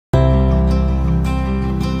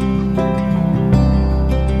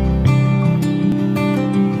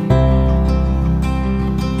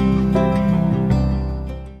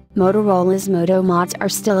Motorola's Moto Mods are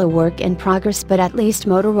still a work in progress, but at least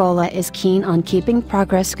Motorola is keen on keeping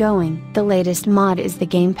progress going. The latest mod is the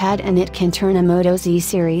Gamepad, and it can turn a Moto Z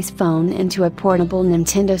series phone into a portable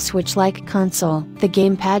Nintendo Switch-like console. The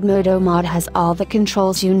Gamepad Moto Mod has all the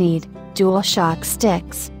controls you need: dual shock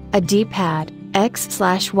sticks, a D-pad, X/Y/B/A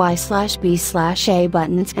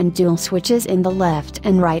buttons, and dual switches in the left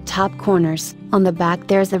and right top corners. On the back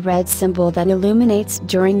there's a red symbol that illuminates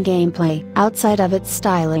during gameplay. Outside of its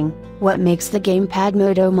styling, what makes the Gamepad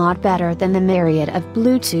Moto Mod better than the myriad of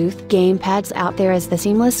Bluetooth gamepads out there is the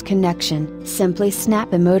seamless connection. Simply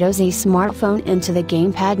snap a Moto Z smartphone into the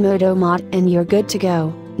Gamepad Moto Mod and you're good to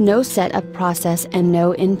go. No setup process and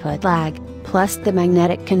no input lag. Plus the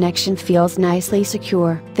magnetic connection feels nicely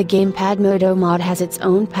secure. The Gamepad Moto Mod has its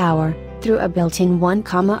own power, through a built-in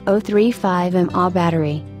 1,035 mAh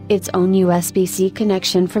battery, its own USB-C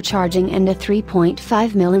connection for charging, and a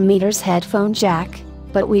 3.5mm headphone jack.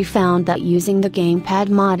 But we found that using the Gamepad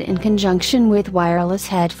Mod in conjunction with wireless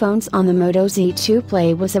headphones on the Moto Z2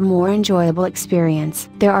 Play was a more enjoyable experience.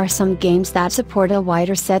 There are some games that support a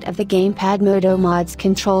wider set of the Gamepad Moto Mod's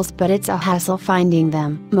controls, but it's a hassle finding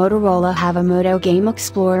them. Motorola have a Moto Game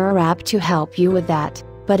Explorer app to help you with that,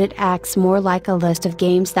 but it acts more like a list of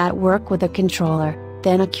games that work with a controller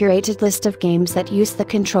than a curated list of games that use the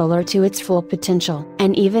controller to its full potential.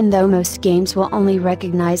 And even though most games will only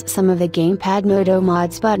recognize some of the Gamepad Moto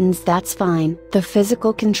Mod's buttons, that's fine. The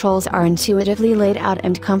physical controls are intuitively laid out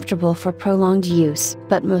and comfortable for prolonged use.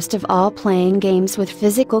 But most of all, playing games with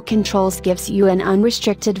physical controls gives you an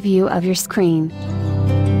unrestricted view of your screen.